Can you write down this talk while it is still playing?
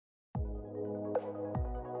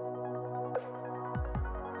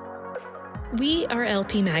We are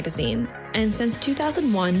LP Magazine, and since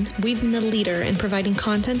 2001, we've been the leader in providing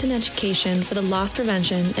content and education for the loss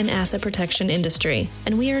prevention and asset protection industry,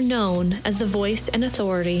 and we are known as the voice and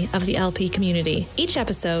authority of the LP community. Each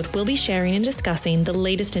episode, we'll be sharing and discussing the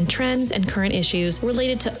latest in trends and current issues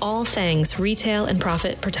related to all things retail and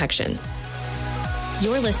profit protection.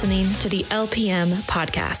 You're listening to the LPM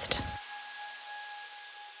podcast.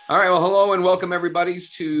 All right. Well, hello and welcome everybody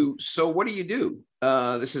to So What Do You Do?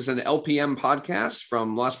 This is an LPM podcast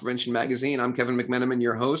from Loss Prevention Magazine. I'm Kevin McMenamin,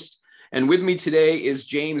 your host. And with me today is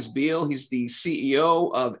James Beal. He's the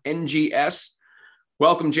CEO of NGS.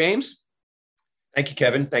 Welcome, James. Thank you,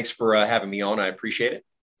 Kevin. Thanks for having me on. I appreciate it.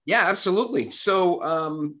 Yeah, absolutely. So,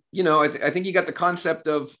 I think you got the concept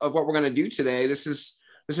of what we're going to do today. This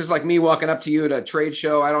is like me walking up to you at a trade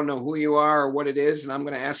show. I don't know who you are or what it is, and I'm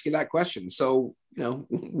going to ask you that question. So,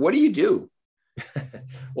 what do you do?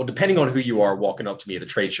 Well, depending on who you are walking up to me at a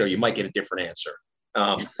trade show, you might get a different answer.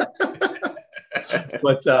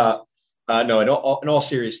 No, in all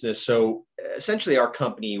seriousness. So essentially our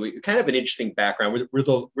company, we kind of an interesting background. We're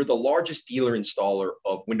the largest dealer installer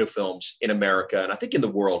of window films in America. And I think in the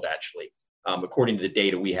world, actually, according to the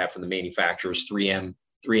data we have from the manufacturers,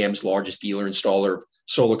 3M's largest dealer installer of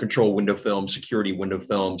solar control window films, security window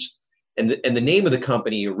films. And the name of the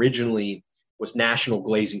company originally was National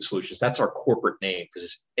Glazing Solutions. That's our corporate name because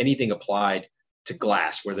it's anything applied to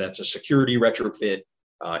glass, whether that's a security retrofit,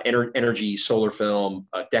 energy, solar film,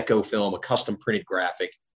 a deco film, a custom printed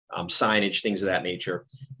graphic, signage, things of that nature.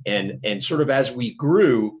 And sort of as we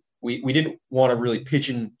grew, we didn't want to really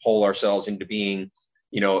pigeonhole ourselves into being,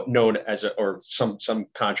 known as some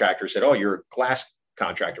contractors said, oh, you're a glass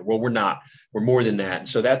contractor. Well, we're not. We're more than that.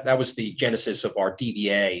 So that was the genesis of our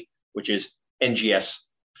DBA, which is NGS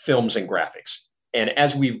Films and Graphics. And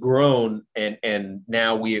as we've grown and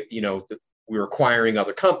now we're acquiring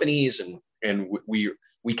other companies and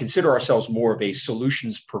we consider ourselves more of a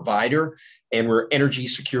solutions provider, and we're energy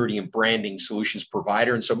security and branding solutions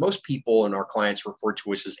provider. And so most people and our clients refer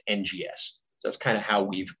to us as NGS. So that's kind of how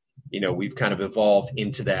we've kind of evolved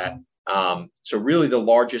into that. So really the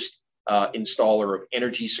largest installer of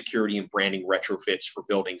energy security and branding retrofits for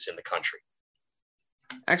buildings in the country.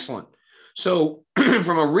 Excellent. So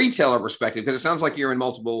from a retailer perspective, because it sounds like you're in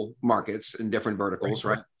multiple markets and different verticals,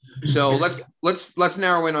 right? So let's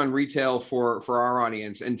narrow in on retail for our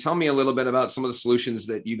audience and tell me a little bit about some of the solutions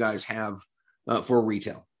that you guys have for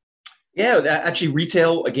retail. Yeah, actually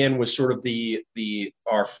retail again was sort of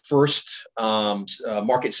our first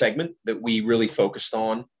market segment that we really focused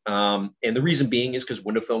on. And the reason being is because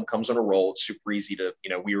window film comes on a roll. It's super easy to,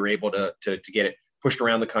 we were able to get it pushed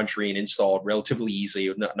around the country and installed relatively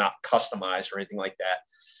easily, not customized or anything like that.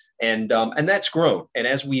 And that's grown. And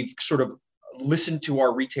as we've sort of listened to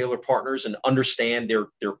our retailer partners and understand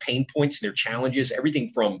their pain points and their challenges,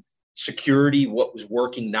 everything from security, what was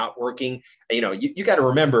working, not working. You got to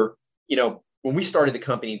remember, when we started the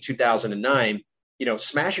company in 2009,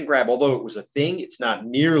 smash and grab, although it was a thing, it's not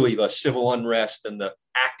nearly the civil unrest and the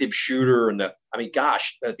active shooter and the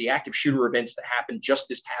active shooter events that happened just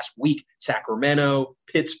this past week, Sacramento,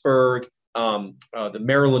 Pittsburgh, the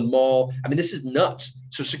Maryland Mall. This is nuts.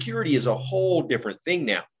 So security is a whole different thing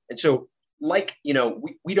now. And so we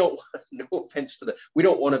don't, no offense to we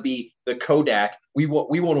don't want to be the Kodak. We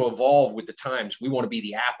want to evolve with the times. We want to be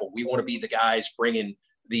the Apple. We want to be the guys bringing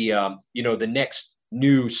the next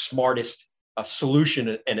new smartest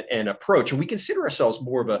solution and approach. And we consider ourselves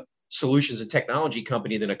more of a solutions and technology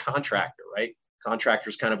company than a contractor, right?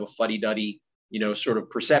 Contractor's kind of a fuddy-duddy, sort of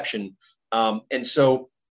perception. And so,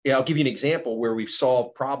 I'll give you an example where we've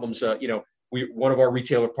solved problems. One of our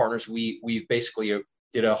retailer partners, we basically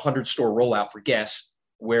did a 100-store rollout for Guess,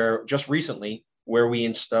 where just recently, where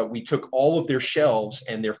we took all of their shelves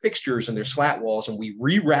and their fixtures and their slat walls, and we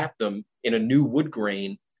rewrapped them in a new wood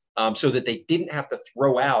grain, so that they didn't have to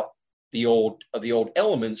throw out the old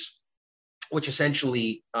elements, which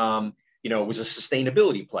essentially, was a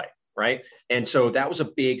sustainability play, right? And so that was a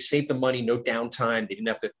big save the money, no downtime. They didn't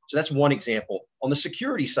have to. So that's one example. On the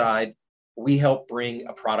security side, we helped bring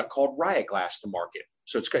a product called Riot Glass to market.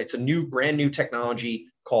 So it's a brand new technology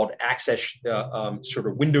called access, sort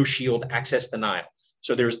of window shield access denial.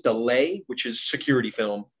 So there's delay, which is security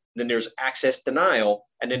film. Then there's access denial,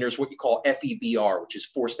 and then there's what you call FEBR, which is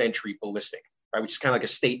forced entry ballistic, right? Which is kind of like a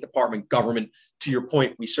State Department government. To your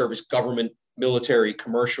point, we service government, military,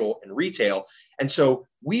 commercial, and retail. And so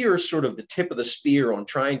we are sort of the tip of the spear on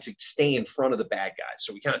trying to stay in front of the bad guys.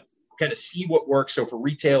 So we kind of see what works. So for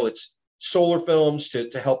retail, it's solar films to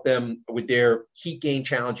help them with their heat gain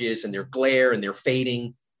challenges and their glare and their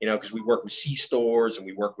fading, because we work with C-stores and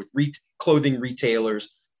we work with clothing retailers.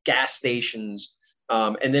 gas stations.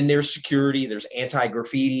 And then there's security, there's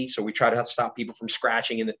anti-graffiti. So we try to stop people from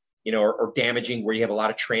scratching in the, or damaging where you have a lot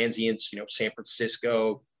of transients, San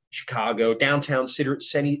Francisco, Chicago, downtown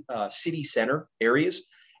city center areas.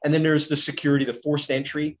 And then there's the security, the forced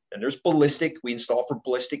entry, and there's ballistic. We install for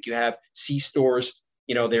ballistic. You have C-stores,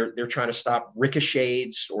 they're trying to stop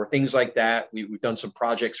ricochets or things like that. We've done some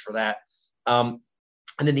projects for that. And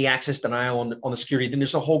then the access denial on the security. Then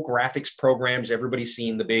there's a whole graphics programs. Everybody's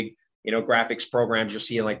seen the big, graphics programs. You'll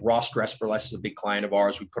see like Ross Dress for Less is a big client of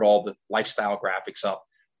ours. We put all the lifestyle graphics up.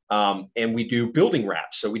 And we do building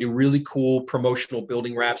wraps. So we do really cool promotional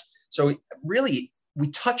building wraps. So really, we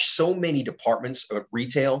touch so many departments of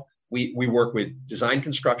retail. We work with design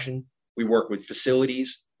construction. We work with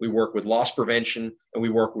facilities. We work with loss prevention, and we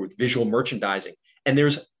work with visual merchandising. And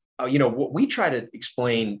there's, what we try to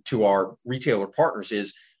explain to our retailer partners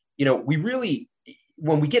is, we really,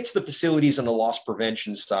 when we get to the facilities on the loss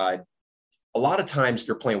prevention side, a lot of times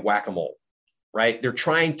they're playing whack-a-mole, right? They're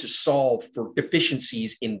trying to solve for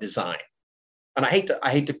deficiencies in design. And I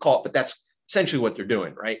hate to call it, but that's essentially what they're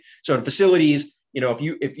doing, right? So in facilities,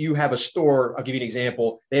 if you have a store, I'll give you an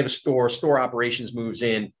example. They have a store operations moves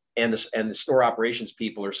in, and the store operations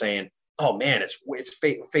people are saying, "Oh man, it's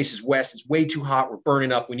faces west. It's way too hot. We're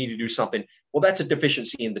burning up. We need to do something." Well, that's a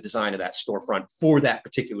deficiency in the design of that storefront for that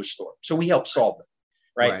particular store. So we help solve it,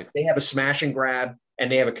 right? They have a smash and grab,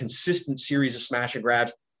 and they have a consistent series of smash and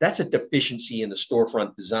grabs. That's a deficiency in the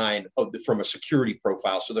storefront design from a security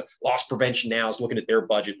profile. So the loss prevention now is looking at their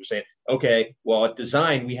budget. They're saying, okay, well, at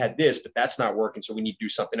design, we had this, but that's not working. So we need to do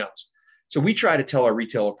something else. So we try to tell our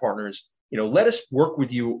retailer partners, let us work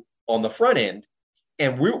with you on the front end.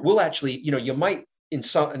 And we'll actually, you might in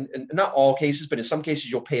some, not all cases, but in some cases,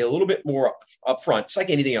 you'll pay a little bit more up front. It's like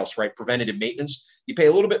anything else, right? Preventative maintenance. You pay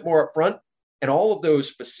a little bit more up front, and all of those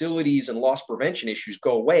facilities and loss prevention issues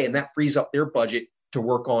go away. And that frees up their budget to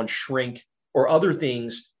work on shrink or other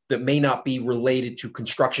things that may not be related to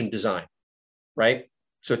construction design, right?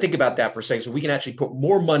 So think about that for a second. So we can actually put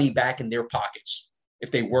more money back in their pockets if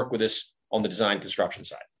they work with us on the design construction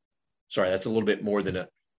side. Sorry, that's a little bit more than a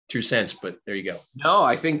 2 cents, but there you go. No,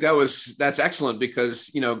 I think that's excellent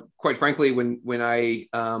because, quite frankly, when I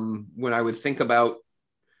would think about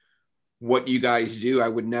what you guys do, I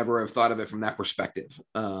would never have thought of it from that perspective.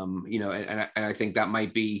 And I think that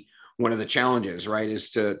might be one of the challenges, right,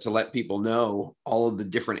 is to let people know all of the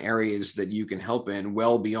different areas that you can help in,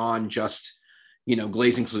 well beyond just,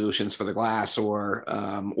 glazing solutions for the glass or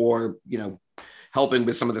helping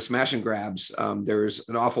with some of the smash and grabs. There's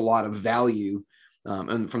an awful lot of value,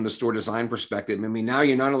 and from the store design perspective. I mean, now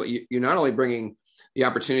you're not only bringing the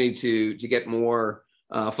opportunity to get more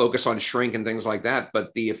focus on shrink and things like that,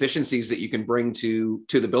 but the efficiencies that you can bring to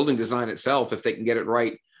the building design itself if they can get it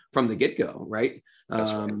right from the get-go, right?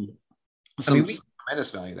 That's right. Some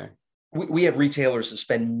tremendous value there. We have retailers that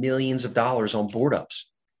spend millions of dollars on board ups.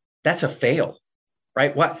 That's a fail,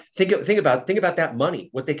 right? Think about that money,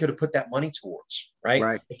 what they could have put that money towards, right?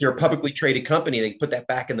 Right. If they're a publicly traded company, they put that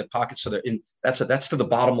back in the pockets. So that's to the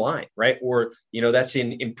bottom line, right? Or, that's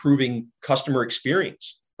in improving customer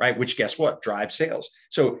experience, right? Which, guess what, drives sales.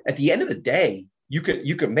 So at the end of the day, you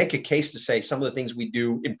could make a case to say some of the things we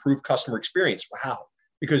do improve customer experience. Wow.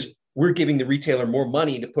 Because we're giving the retailer more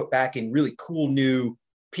money to put back in really cool new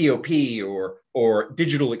POP or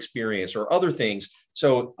digital experience or other things.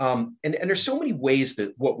 So, and there's so many ways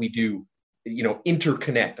that what we do,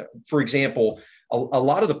 interconnect. For example, a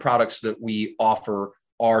lot of the products that we offer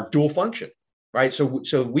are dual function, right? So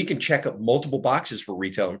we can check up multiple boxes for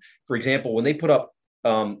retail. For example, when they put up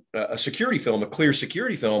a security film, a clear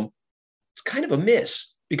security film, it's kind of a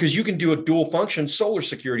miss because you can do a dual function solar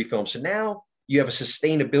security film. So now you have a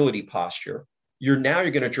sustainability posture. You're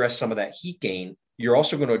going to address some of that heat gain. You're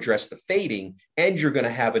also going to address the fading, and you're going to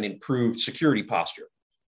have an improved security posture.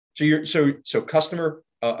 So customer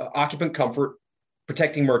occupant comfort,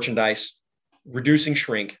 protecting merchandise, reducing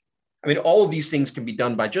shrink. I mean, all of these things can be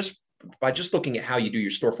done by just looking at how you do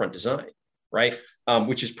your storefront design, right?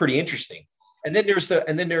 Which is pretty interesting. And then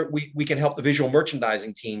we can help the visual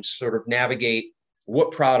merchandising teams sort of navigate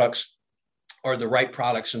what products are the right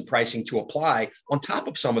products and pricing to apply on top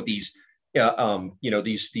of some of these,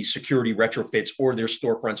 these security retrofits or their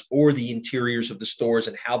storefronts or the interiors of the stores,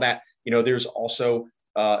 and how that, there's also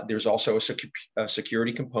a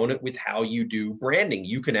security component with how you do branding.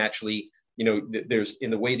 You can actually, there's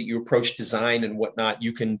in the way that you approach design and whatnot,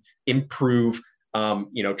 you can improve,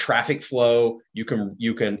 traffic flow. You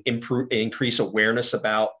can increase awareness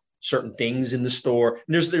about certain things in the store.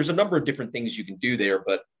 And there's a number of different things you can do there,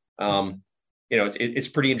 but it's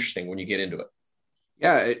pretty interesting when you get into it.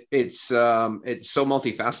 Yeah, it's so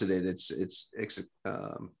multifaceted.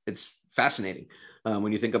 It's fascinating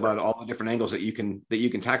when you think about all the different angles that you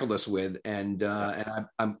can tackle this with. And I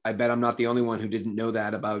bet I'm not the only one who didn't know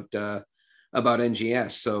that about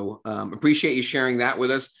NGS. So appreciate you sharing that with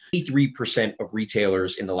us. 83% of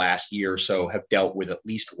retailers in the last year or so have dealt with at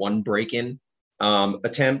least one break-in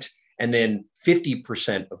attempt. And then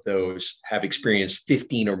 50% of those have experienced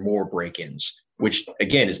 15 or more break-ins, which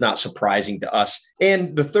again is not surprising to us.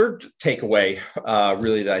 And the third takeaway,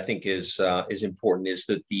 really, that I think is important is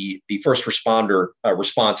that the first responder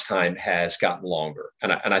response time has gotten longer,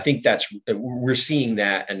 and I think we're seeing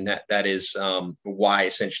that, and that is why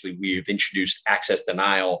essentially we've introduced access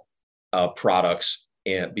denial products,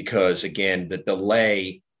 and because again the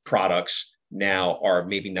delay products now are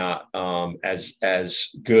maybe not as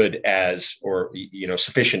good as, or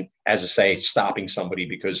sufficient as to say stopping somebody,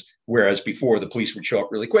 because whereas before the police would show up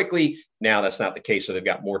really quickly, now that's not the case. So they've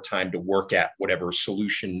got more time to work at whatever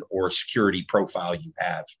solution or security profile you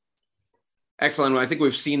have. Excellent. I think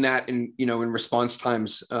we've seen that in response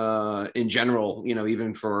times in general,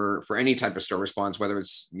 even for any type of store response, whether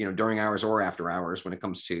it's, during hours or after hours, when it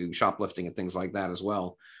comes to shoplifting and things like that as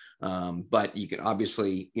well. But you can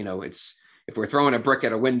obviously, if we're throwing a brick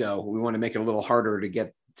at a window, we want to make it a little harder to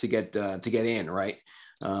get in, right?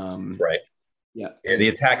 Right. Yeah. The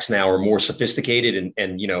attacks now are more sophisticated,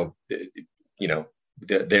 and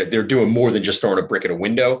they're doing more than just throwing a brick at a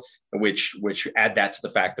window, which add that to the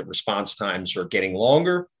fact that response times are getting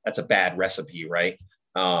longer. That's a bad recipe, right?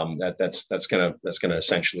 That's gonna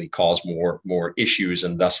essentially cause more issues,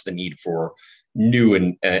 and thus the need for new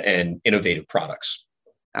and innovative products.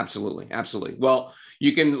 Absolutely. Well,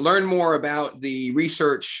 you can learn more about the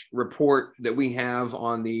research report that we have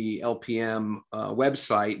on the LPM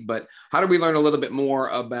website, but how do we learn a little bit more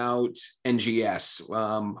about NGS?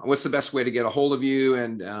 What's the best way to get a hold of you,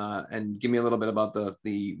 and give me a little bit about the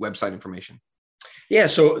website information? Yeah,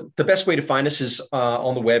 so the best way to find us is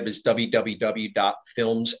on the web is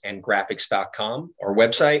www.filmsandgraphics.com, our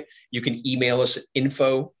website. You can email us at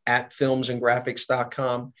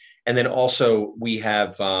info@filmsandgraphics.com. And then also we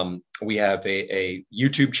have a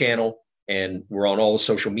YouTube channel, and we're on all the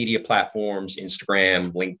social media platforms: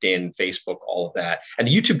 Instagram, LinkedIn, Facebook, all of that. And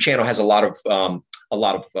the YouTube channel has a lot of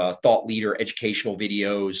thought leader educational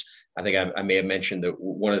videos. I think I may have mentioned that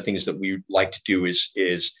one of the things that we like to do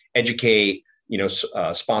is educate,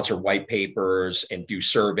 sponsor white papers and do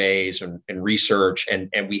surveys and research,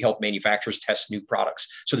 and we help manufacturers test new products.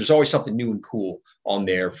 So there's always something new and cool on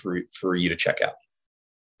there for you to check out.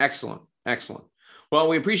 Excellent. Well,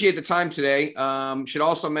 we appreciate the time today. Should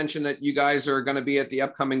also mention that you guys are going to be at the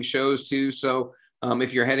upcoming shows too. So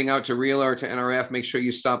if you're heading out to RILA or to NRF, make sure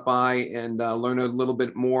you stop by and learn a little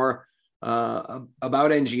bit more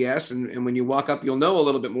about NGS. And when you walk up, you'll know a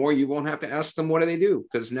little bit more. You won't have to ask them, what do they do?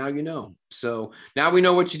 Because now you know. So now we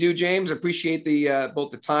know what you do, James. Appreciate both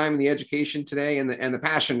the time and the education today, and the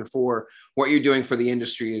passion for what you're doing for the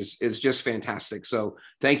industry is just fantastic. So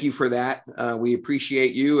thank you for that. We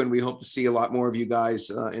appreciate you, and we hope to see a lot more of you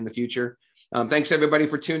guys in the future. Thanks everybody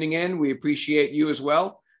for tuning in. We appreciate you as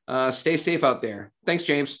well. Stay safe out there. Thanks,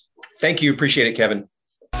 James. Thank you. Appreciate it, Kevin.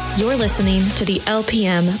 You're listening to the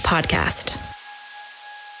LPM podcast.